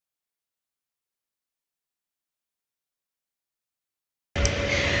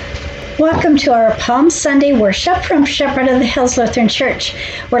Welcome to our Palm Sunday worship from Shepherd of the Hills Lutheran Church.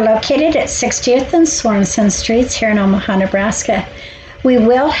 We're located at 60th and Swanson Streets here in Omaha, Nebraska. We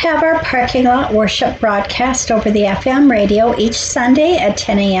will have our parking lot worship broadcast over the FM radio each Sunday at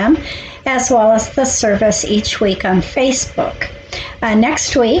 10 a.m., as well as the service each week on Facebook.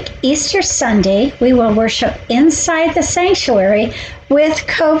 Next week, Easter Sunday, we will worship inside the sanctuary with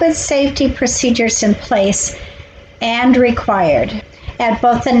COVID safety procedures in place and required at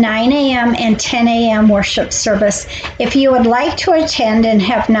both the 9 a.m. and 10 a.m. worship service. If you would like to attend and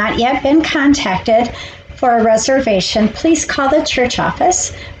have not yet been contacted for a reservation, please call the church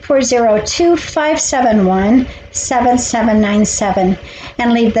office 402-571-7797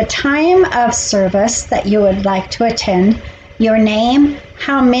 and leave the time of service that you would like to attend, your name,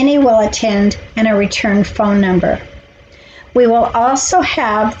 how many will attend, and a return phone number. We will also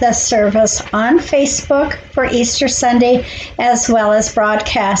have the service on Facebook for Easter Sunday, as well as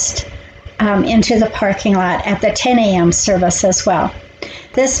broadcast into the parking lot at the 10 a.m. service as well.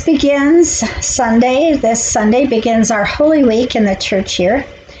 This Sunday begins our Holy Week in the church year.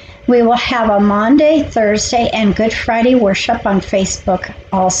 We will have a Maundy, Thursday, and Good Friday worship on Facebook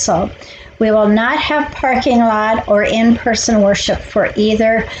also. We will not have parking lot or in-person worship for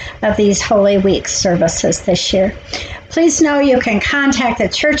either of these Holy Week services this year. Please know you can contact the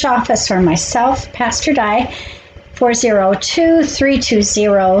church office or myself, Pastor Di,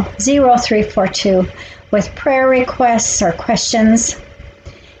 402-320-0342 with prayer requests or questions.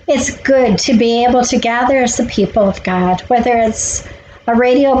 It's good to be able to gather as the people of God, whether it's a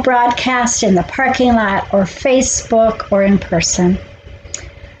radio broadcast in the parking lot or Facebook or in person.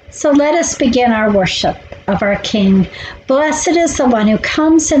 So let us begin our worship of our King. Blessed is the one who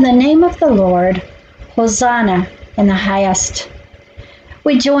comes in the name of the Lord. Hosanna in the highest.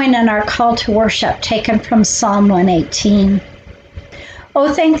 We join in our call to worship taken from Psalm 118.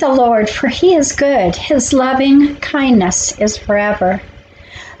 Oh, thank the Lord, for he is good. His loving kindness is forever.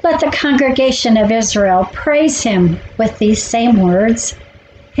 Let the congregation of Israel praise him with these same words.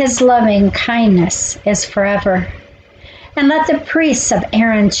 His loving kindness is forever. And let the priests of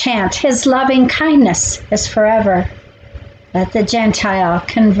Aaron chant, his loving kindness is forever. Let the Gentile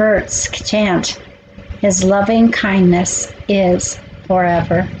converts chant, his loving kindness is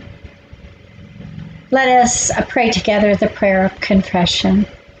forever. Let us pray together the prayer of confession.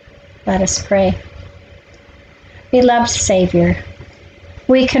 Let us pray. Beloved Savior,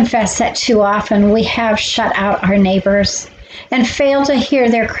 we confess that too often we have shut out our neighbors and failed to hear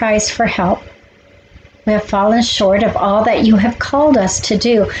their cries for help. We have fallen short of all that you have called us to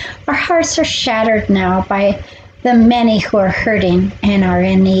do. Our hearts are shattered now by the many who are hurting and are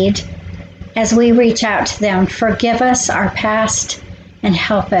in need. As we reach out to them, forgive us our past and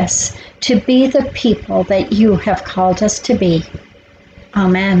help us to be the people that you have called us to be.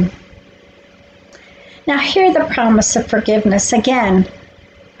 Amen. Now hear the promise of forgiveness again,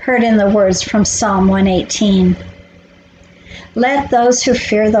 heard in the words from Psalm 118. Let those who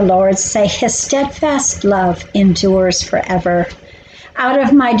fear the Lord say, his steadfast love endures forever. Out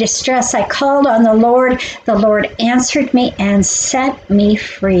of my distress I called on the Lord. The Lord answered me and set me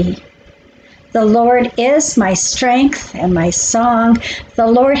free. The Lord is my strength and my song. The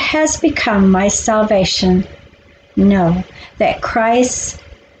Lord has become my salvation. Know that Christ's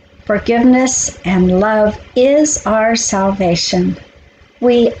forgiveness and love is our salvation.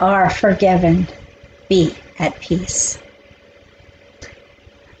 We are forgiven. Be at peace.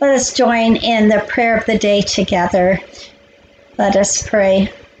 Let us join in the prayer of the day together. Let us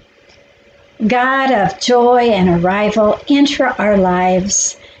pray. God of joy and arrival, enter our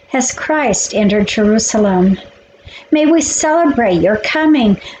lives as Christ entered Jerusalem. May we celebrate your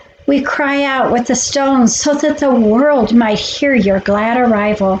coming. We cry out with the stones so that the world might hear your glad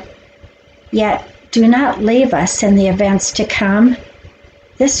arrival. Yet do not leave us in the events to come.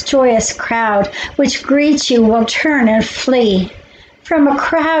 This joyous crowd which greets you will turn and flee. From a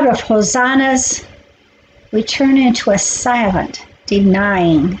crowd of hosannas, we turn into a silent,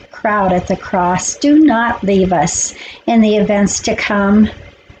 denying crowd at the cross. Do not leave us in the events to come.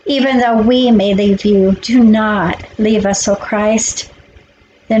 Even though we may leave you, do not leave us, O Christ.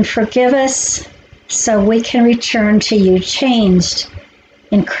 Then forgive us so we can return to you changed.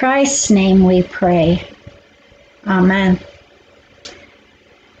 In Christ's name we pray. Amen.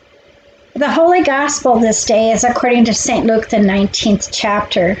 The Holy Gospel this day is according to St. Luke, the 19th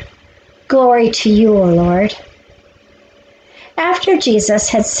chapter. Glory to you, O Lord. After Jesus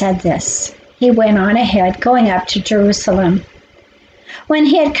had said this, he went on ahead, going up to Jerusalem. When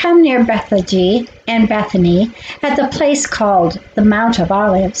he had come near Bethphage and Bethany, at the place called the Mount of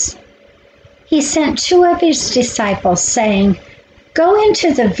Olives, he sent two of his disciples, saying, Go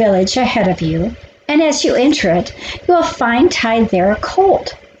into the village ahead of you, and as you enter it, you will find tied there a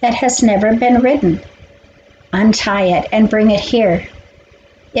colt that has never been ridden. Untie it and bring it here.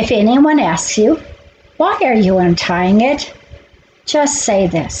 If anyone asks you, 'Why are you untying it?' just say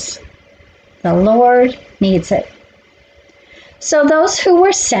this: 'The Lord needs it.'" So those who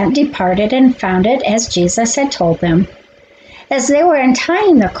were sent departed and found it as Jesus had told them. As they were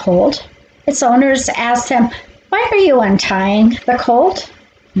untying the colt, its owners asked them, "Why are you untying the colt?"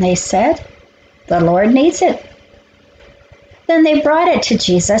 And they said, "The Lord needs it." Then they brought it to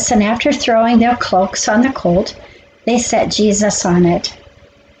Jesus, and after throwing their cloaks on the colt, they set Jesus on it.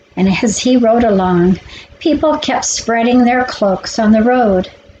 And as he rode along, people kept spreading their cloaks on the road.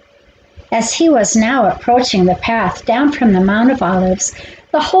 As he was now approaching the path down from the Mount of Olives,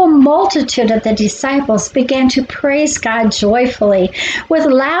 the whole multitude of the disciples began to praise God joyfully with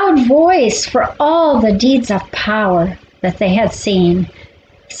loud voice for all the deeds of power that they had seen,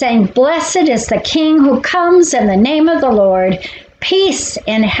 saying, "Blessed is the King who comes in the name of the Lord, peace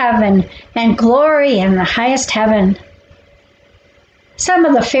in heaven and glory in the highest heaven." Some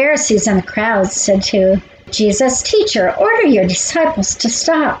of the Pharisees in the crowd said to Jesus, "Teacher, order your disciples to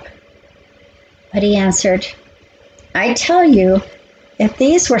stop." But he answered, "I tell you, if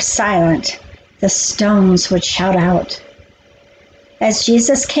these were silent, the stones would shout out." As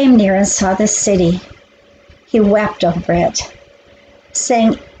Jesus came near and saw the city, he wept over it,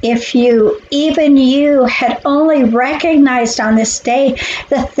 saying, "If you, even you, had only recognized on this day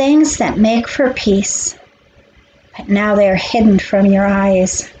the things that make for peace, but now they are hidden from your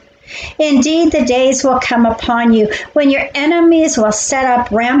eyes. Indeed, the days will come upon you when your enemies will set up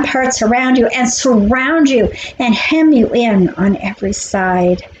ramparts around you and surround you and hem you in on every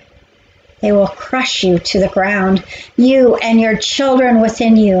side. They will crush you to the ground, you and your children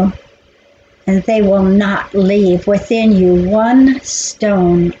within you, and they will not leave within you one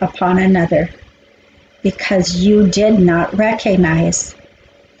stone upon another, because you did not recognize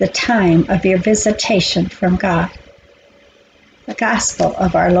the time of your visitation from God." The Gospel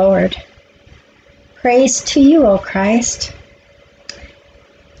of our Lord. Praise to you, O Christ.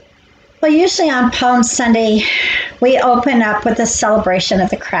 Well, usually on Palm Sunday, we open up with a celebration of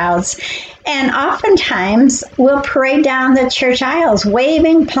the crowds, and oftentimes we'll parade down the church aisles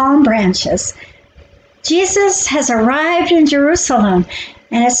waving palm branches. Jesus has arrived in Jerusalem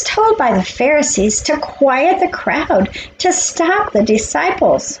and is told by the Pharisees to quiet the crowd, to stop the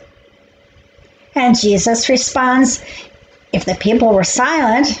disciples. And Jesus responds, "If the people were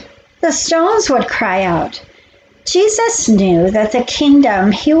silent, the stones would cry out." Jesus knew that the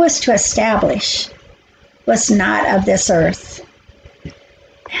kingdom he was to establish was not of this earth.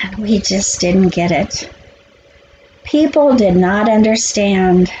 And we just didn't get it. People did not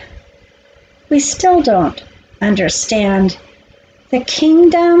understand. We still don't understand. The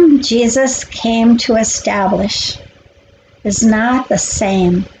kingdom Jesus came to establish is not the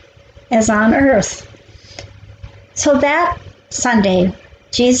same as on earth. So that Sunday,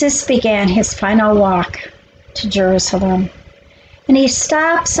 Jesus began his final walk to Jerusalem, and he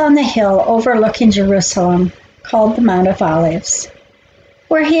stops on the hill overlooking Jerusalem called the Mount of Olives,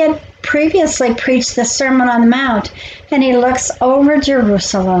 where he had previously preached the Sermon on the Mount, and he looks over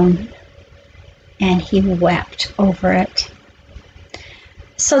Jerusalem and he wept over it.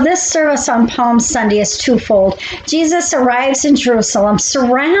 So this service on Palm Sunday is twofold. Jesus arrives in Jerusalem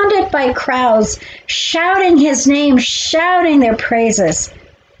surrounded by crowds, shouting his name, shouting their praises.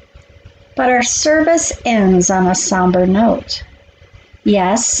 But our service ends on a somber note.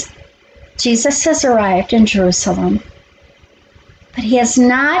 Yes, Jesus has arrived in Jerusalem, but he has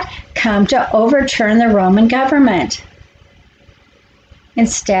not come to overturn the Roman government.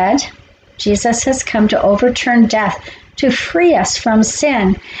 Instead, Jesus has come to overturn death, to free us from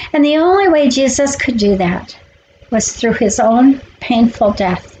sin. And the only way Jesus could do that was through his own painful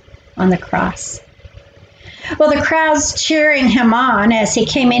death on the cross. Well, the crowds cheering him on as he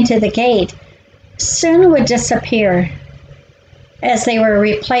came into the gate soon would disappear as they were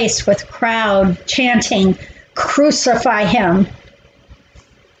replaced with crowd chanting, "Crucify him."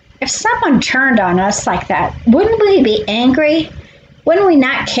 If someone turned on us like that, wouldn't we be angry? Wouldn't we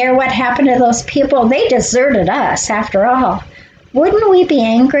not care what happened to those people? They deserted us, after all. Wouldn't we be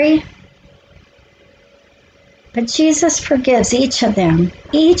angry? But Jesus forgives each of them,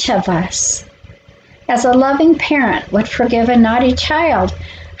 each of us, as a loving parent would forgive a naughty child.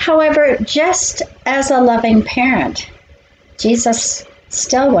 However, just as a loving parent, Jesus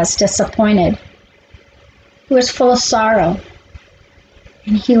still was disappointed. He was full of sorrow,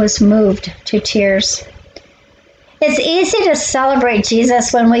 and he was moved to tears. It's easy to celebrate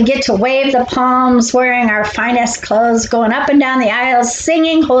Jesus when we get to wave the palms, wearing our finest clothes, going up and down the aisles,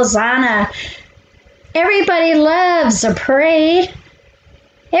 singing Hosanna. Everybody loves a parade.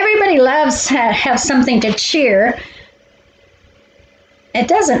 Everybody loves to have something to cheer. It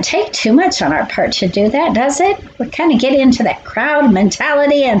doesn't take too much on our part to do that, does it? We kind of get into that crowd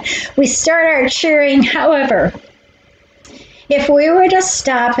mentality and we start our cheering. However, if we were to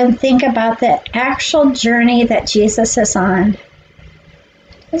stop and think about the actual journey that Jesus is on,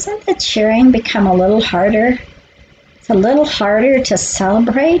 doesn't the cheering become a little harder? It's a little harder to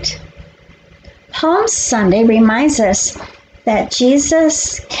celebrate. Palm Sunday reminds us that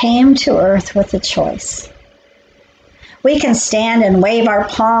Jesus came to earth with a choice. We can stand and wave our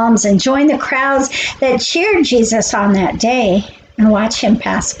palms and join the crowds that cheered Jesus on that day and watch him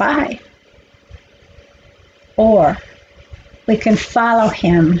pass by. Or we can follow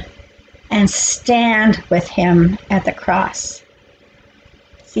him and stand with him at the cross.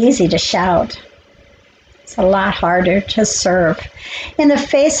 It's easy to shout. It's a lot harder to serve. In the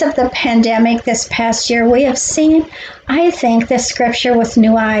face of the pandemic this past year, we have seen, I think, the scripture with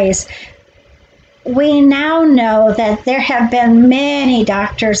new eyes. We now know that there have been many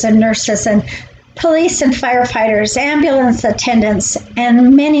doctors and nurses and police and firefighters, ambulance attendants,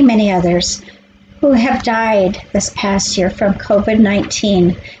 and many, many others who have died this past year from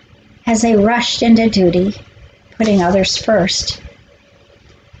COVID-19 as they rushed into duty, putting others first.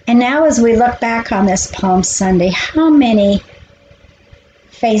 And now as we look back on this Palm Sunday, how many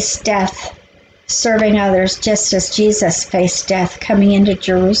faced death serving others just as Jesus faced death coming into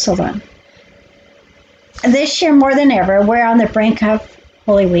Jerusalem? This year more than ever, we're on the brink of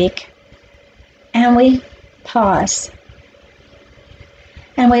Holy Week, and we pause.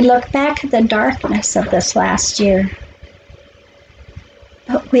 And we look back at the darkness of this last year.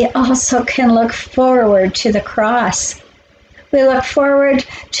 But we also can look forward to the cross. We look forward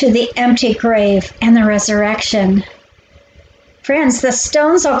to the empty grave and the resurrection. Friends, the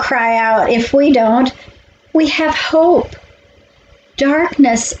stones will cry out. If we don't, we have hope.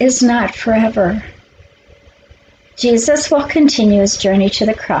 Darkness is not forever. Jesus will continue his journey to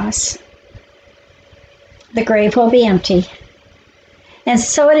the cross. The grave will be empty. And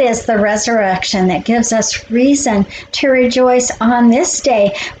so it is the resurrection that gives us reason to rejoice on this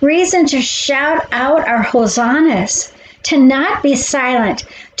day, reason to shout out our hosannas, to not be silent,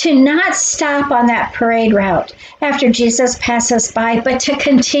 to not stop on that parade route after Jesus passes by, but to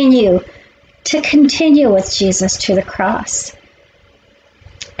continue with Jesus to the cross.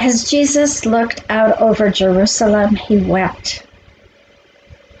 As Jesus looked out over Jerusalem, he wept.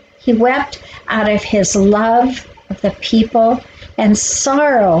 He wept out of his love of the people and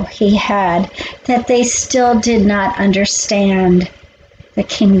sorrow he had that they still did not understand the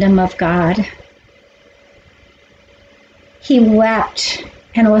kingdom of God. He wept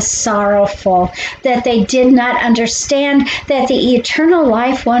and was sorrowful that they did not understand that the eternal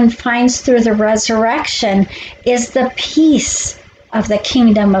life one finds through the resurrection is the peace of the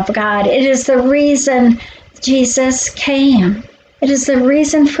kingdom of God. It is the reason Jesus came. It is the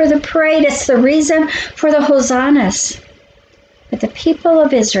reason for the parade. It's the reason for the hosannas. But the people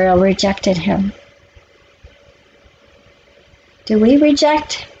of Israel rejected him. Do we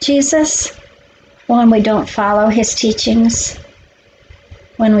reject Jesus when we don't follow his teachings?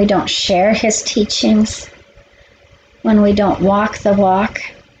 When we don't share his teachings? When we don't walk the walk?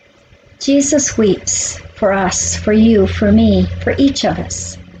 Jesus weeps for us, for you, for me, for each of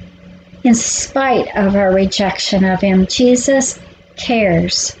us. In spite of our rejection of him, Jesus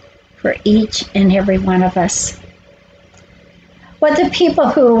cares for each and every one of us. What the people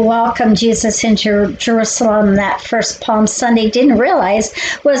who welcomed Jesus into Jerusalem that first Palm Sunday didn't realize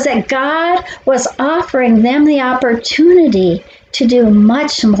was that God was offering them the opportunity to do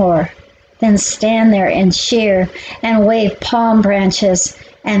much more than stand there and cheer and wave palm branches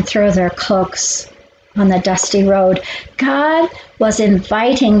and throw their cloaks on the dusty road. God was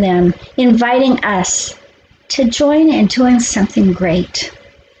inviting them, inviting us to join in doing something great.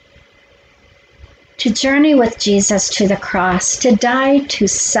 To journey with Jesus to the cross, to die to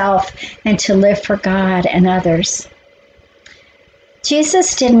self and to live for God and others.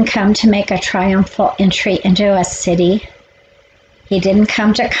 Jesus didn't come to make a triumphal entry into a city. He didn't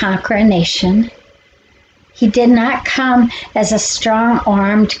come to conquer a nation. He did not come as a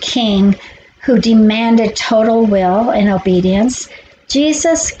strong-armed king who demanded total will and obedience.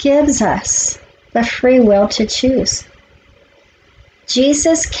 Jesus gives us the free will to choose.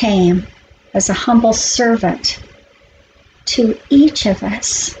 Jesus came as a humble servant to each of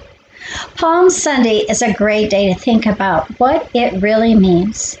us. Palm Sunday is a great day to think about what it really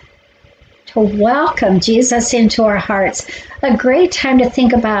means to welcome Jesus into our hearts. A great time to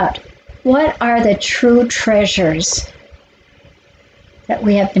think about what are the true treasures that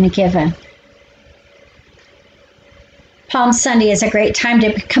we have been given. Palm Sunday is a great time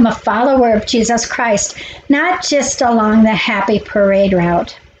to become a follower of Jesus Christ, not just along the happy parade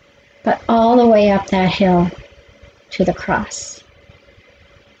route, but all the way up that hill to the cross.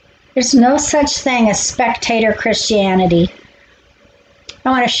 There's no such thing as spectator Christianity. I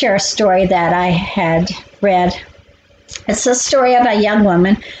want to share a story that I had read. It's the story of a young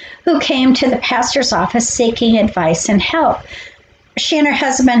woman who came to the pastor's office seeking advice and help. She and her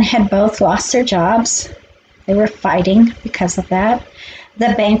husband had both lost their jobs. They were fighting because of that.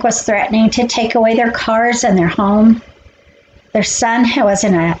 The bank was threatening to take away their cars and their home. Their son was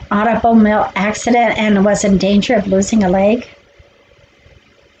in an automobile accident and was in danger of losing a leg.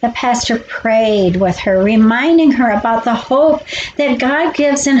 The pastor prayed with her, reminding her about the hope that God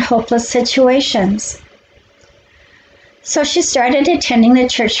gives in hopeless situations. So she started attending the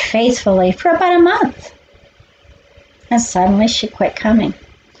church faithfully for about a month. And suddenly she quit coming.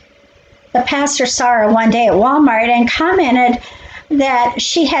 The pastor saw her one day at Walmart and commented that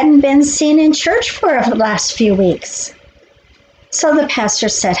she hadn't been seen in church for the last few weeks. So the pastor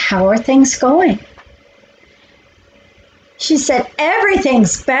said, "How are things going?" She said,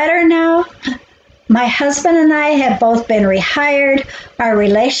 "Everything's better now. My husband and I have both been rehired. Our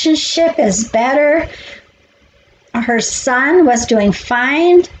relationship is better. Her son was doing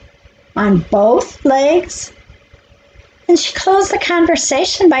fine on both legs." And she closed the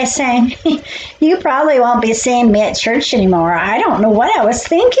conversation by saying, "You probably won't be seeing me at church anymore. I don't know what I was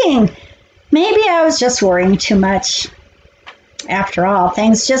thinking. Maybe I was just worrying too much. After all,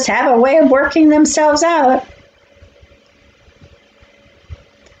 things just have a way of working themselves out."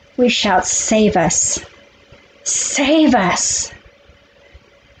 We shout, "Save us! Save us!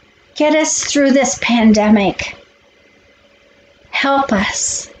 Get us through this pandemic. Help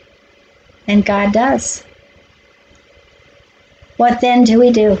us." And God does. What then do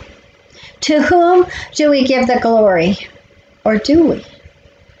we do? To whom do we give the glory? Or do we?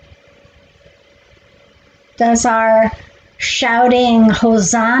 Does our shouting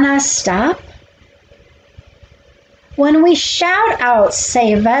Hosanna stop? When we shout out,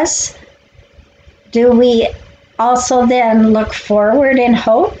 "Save us," do we also then look forward in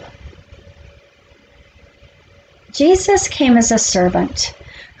hope? Jesus came as a servant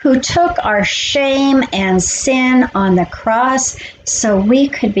who took our shame and sin on the cross so we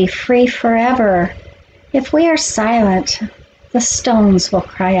could be free forever. If we are silent, the stones will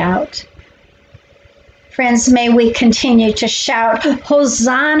cry out. Friends, may we continue to shout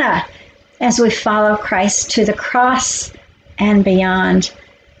Hosanna as we follow Christ to the cross and beyond.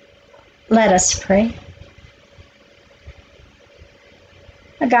 Let us pray.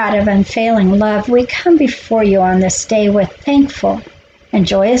 A God of unfailing love, we come before you on this day with thankful and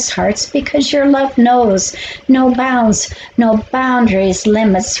joyous hearts because your love knows no bounds, no boundaries,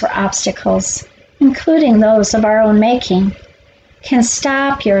 limits, or obstacles, including those of our own making, can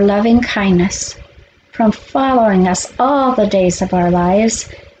stop your loving kindness from following us all the days of our lives.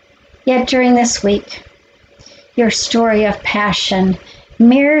 Yet during this week, your story of passion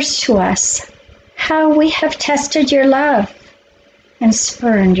mirrors to us how we have tested your love and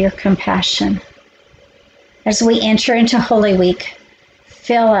spurned your compassion. As we enter into Holy Week,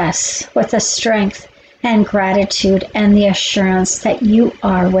 fill us with the strength and gratitude and the assurance that you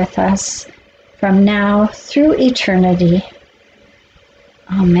are with us from now through eternity.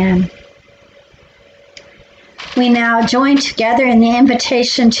 Amen. We now join together in the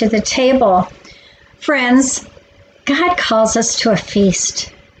invitation to the table. Friends, God calls us to a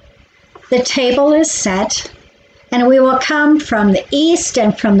feast. The table is set, and we will come from the east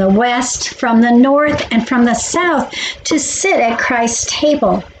and from the west, from the north and from the south to sit at Christ's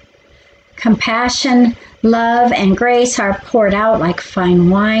table. Compassion, love, and grace are poured out like fine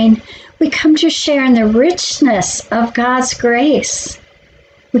wine. We come to share in the richness of God's grace.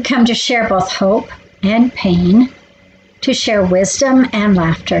 We come to share both hope and pain, to share wisdom and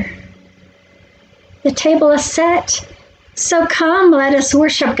laughter. The table is set, so come, let us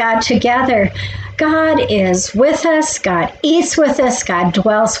worship God together. God is with us, God eats with us, God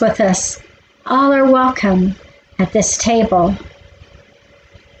dwells with us. All are welcome at this table.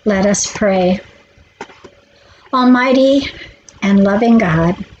 Let us pray. Almighty and loving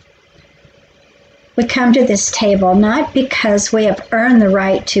God, we come to this table not because we have earned the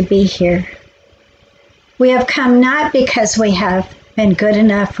right to be here. We have come not because we have been good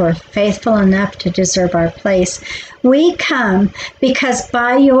enough or faithful enough to deserve our place. We come because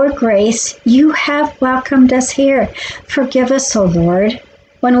by your grace you have welcomed us here. Forgive us, O Lord.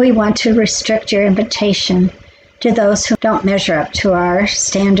 when we want to restrict your invitation to those who don't measure up to our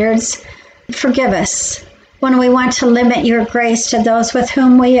standards. Forgive us when we want to limit your grace to those with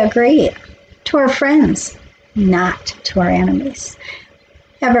whom we agree, to our friends, not to our enemies.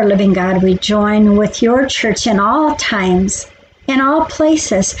 Ever-living God, we join with your church in all times, in all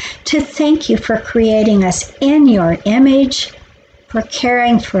places, to thank you for creating us in your image, for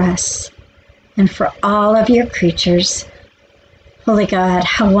caring for us, and for all of your creatures. Holy God,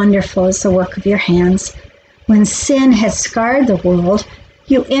 how wonderful is the work of your hands. When sin had scarred the world,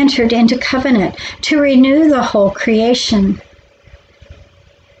 you entered into covenant to renew the whole creation.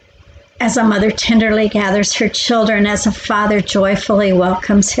 As a mother tenderly gathers her children, as a father joyfully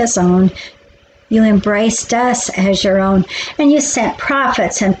welcomes his own, you embraced us as your own, and you sent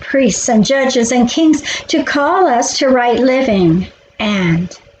prophets and priests and judges and kings to call us to right living.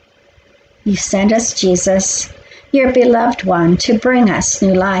 And you sent us Jesus, your beloved one, to bring us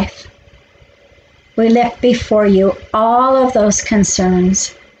new life. We lift before you all of those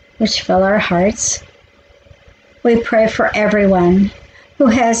concerns which fill our hearts. We pray for everyone who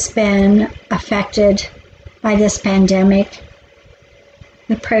has been affected by this pandemic.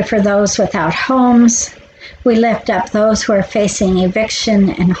 We pray for those without homes. We lift up those who are facing eviction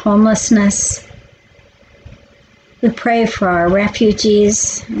and homelessness. We pray for our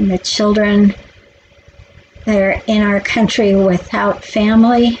refugees and the children that are in our country without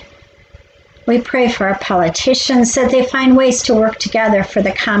family. We pray for our politicians that they find ways to work together for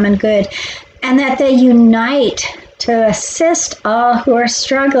the common good and that they unite to assist all who are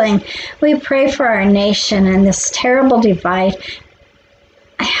struggling. We pray for our nation and this terrible divide.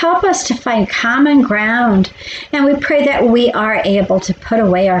 Help us to find common ground, and we pray that we are able to put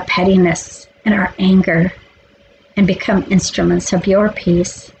away our pettiness and our anger and become instruments of your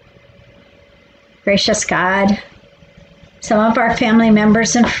peace. Gracious God, some of our family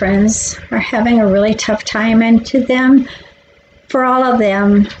members and friends are having a really tough time, and to them, for all of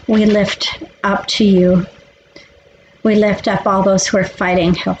them, we lift up to you. We lift up all those who are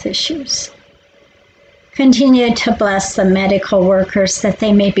fighting health issues. Continue to bless the medical workers that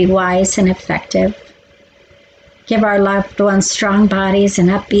they may be wise and effective. Give our loved ones strong bodies and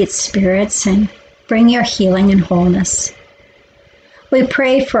upbeat spirits, and bring your healing and wholeness. We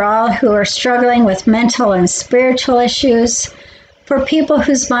pray for all who are struggling with mental and spiritual issues, for people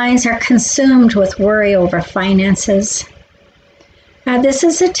whose minds are consumed with worry over finances. Now, this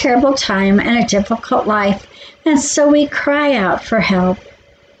is a terrible time and a difficult life, and so we cry out for help.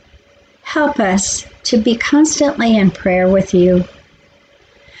 Help us to be constantly in prayer with you.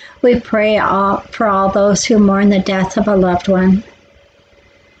 We pray for all those who mourn the death of a loved one.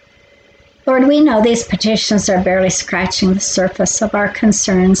 Lord, we know these petitions are barely scratching the surface of our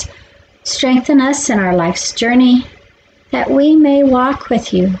concerns. Strengthen us in our life's journey, that we may walk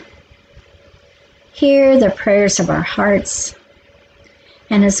with you. Hear the prayers of our hearts.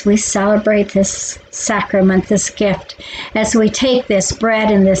 And as we celebrate this sacrament, this gift, as we take this bread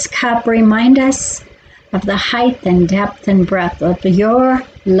and this cup, remind us of the height and depth and breadth of your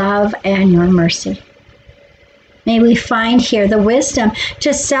love and your mercy. May we find here the wisdom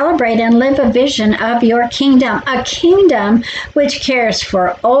to celebrate and live a vision of your kingdom, a kingdom which cares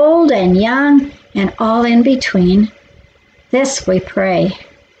for old and young and all in between. This we pray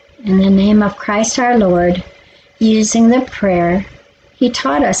in the name of Christ our Lord, using the prayer He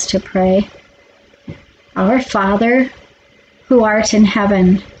taught us to pray. Our Father, who art in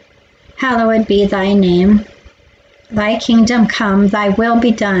heaven, hallowed be thy name. Thy kingdom come, thy will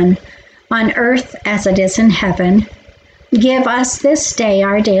be done, on earth as it is in heaven. Give us this day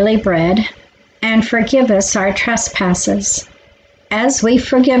our daily bread, and forgive us our trespasses, as we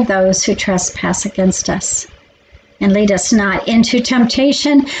forgive those who trespass against us. And lead us not into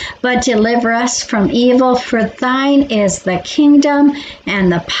temptation, but deliver us from evil. For thine is the kingdom,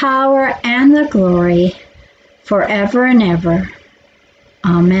 and the power, and the glory, forever and ever.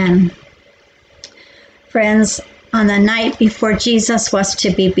 Amen. Friends, on the night before Jesus was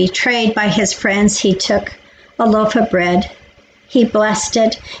to be betrayed by his friends, he took a loaf of bread. He blessed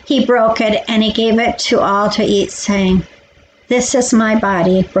it, he broke it, and he gave it to all to eat, saying, "This is my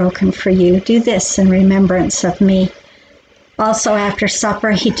body broken for you. Do this in remembrance of me." Also, after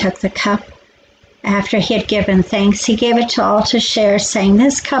supper, he took the cup. After he had given thanks, he gave it to all to share, saying,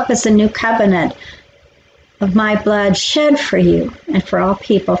 "This cup is a new covenant of my blood shed for you and for all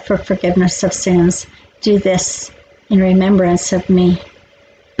people for forgiveness of sins. Do this in remembrance of me."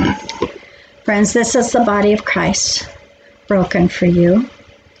 Friends, this is the body of Christ, broken for you.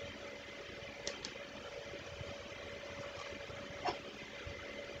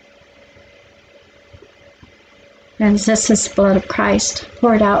 And this is the blood of Christ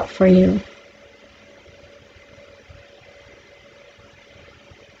poured out for you.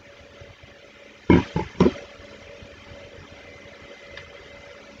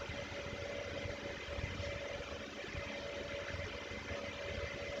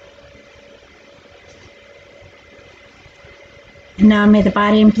 And now may the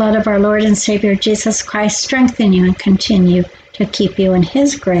body and blood of our Lord and Savior Jesus Christ strengthen you and continue to keep you in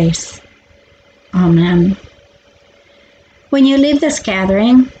his grace. Amen. When you leave this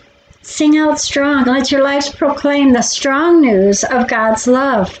gathering, sing out strong. Let your lives proclaim the strong news of God's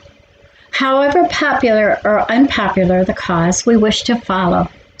love. However popular or unpopular the cause, we wish to follow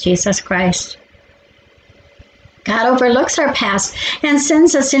Jesus Christ. God overlooks our past and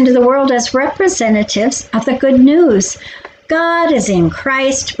sends us into the world as representatives of the good news. God is in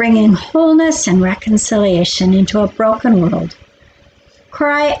Christ, bringing wholeness and reconciliation into a broken world.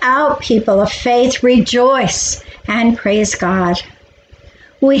 Cry out, people of faith, rejoice and praise God.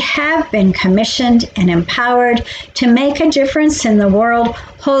 We have been commissioned and empowered to make a difference in the world.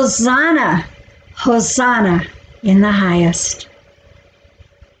 Hosanna, Hosanna in the highest.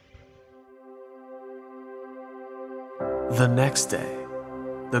 The next day,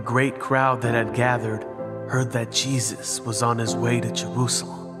 the great crowd that had gathered heard that Jesus was on his way to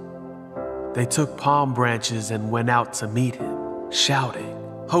Jerusalem. They took palm branches and went out to meet him, shouting,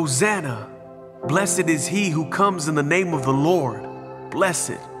 "Hosanna! Blessed is he who comes in the name of the Lord.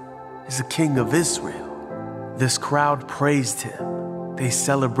 Blessed is the King of Israel." This crowd praised him. They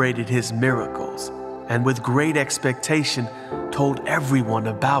celebrated his miracles and with great expectation told everyone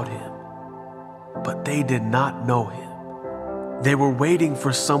about him. But they did not know him. They were waiting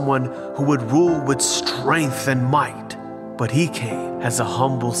for someone who would rule with strength and might, but he came as a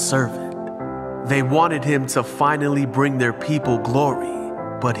humble servant. They wanted him to finally bring their people glory,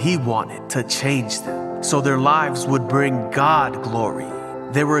 but he wanted to change them so their lives would bring God glory.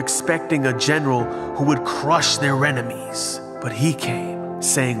 They were expecting a general who would crush their enemies, but he came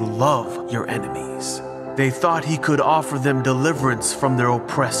saying, "Love your enemies." They thought he could offer them deliverance from their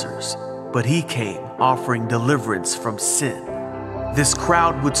oppressors, but he came offering deliverance from sin. This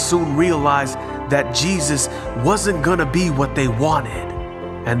crowd would soon realize that Jesus wasn't gonna be what they wanted,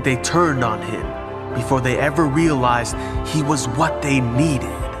 and they turned on him before they ever realized he was what they needed.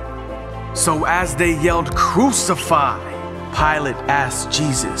 So as they yelled, "Crucify!" Pilate asked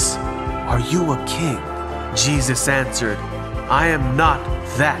Jesus, "Are you a king?" Jesus answered, "I am not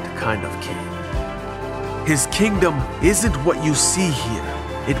that kind of king." His kingdom isn't what you see here.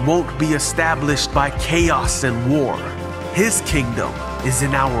 It won't be established by chaos and war. His kingdom is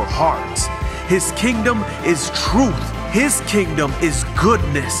in our hearts. His kingdom is truth. His kingdom is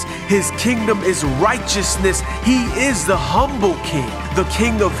goodness. His kingdom is righteousness. He is the humble king, the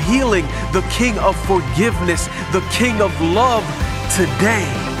king of healing, the king of forgiveness, the king of love. Today,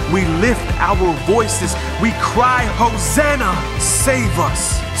 we lift our voices. We cry, "Hosanna! Save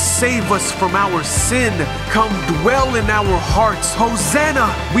us. Save us from our sin. Come dwell in our hearts.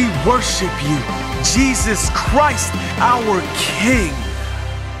 Hosanna! We worship you, Jesus Christ, our King."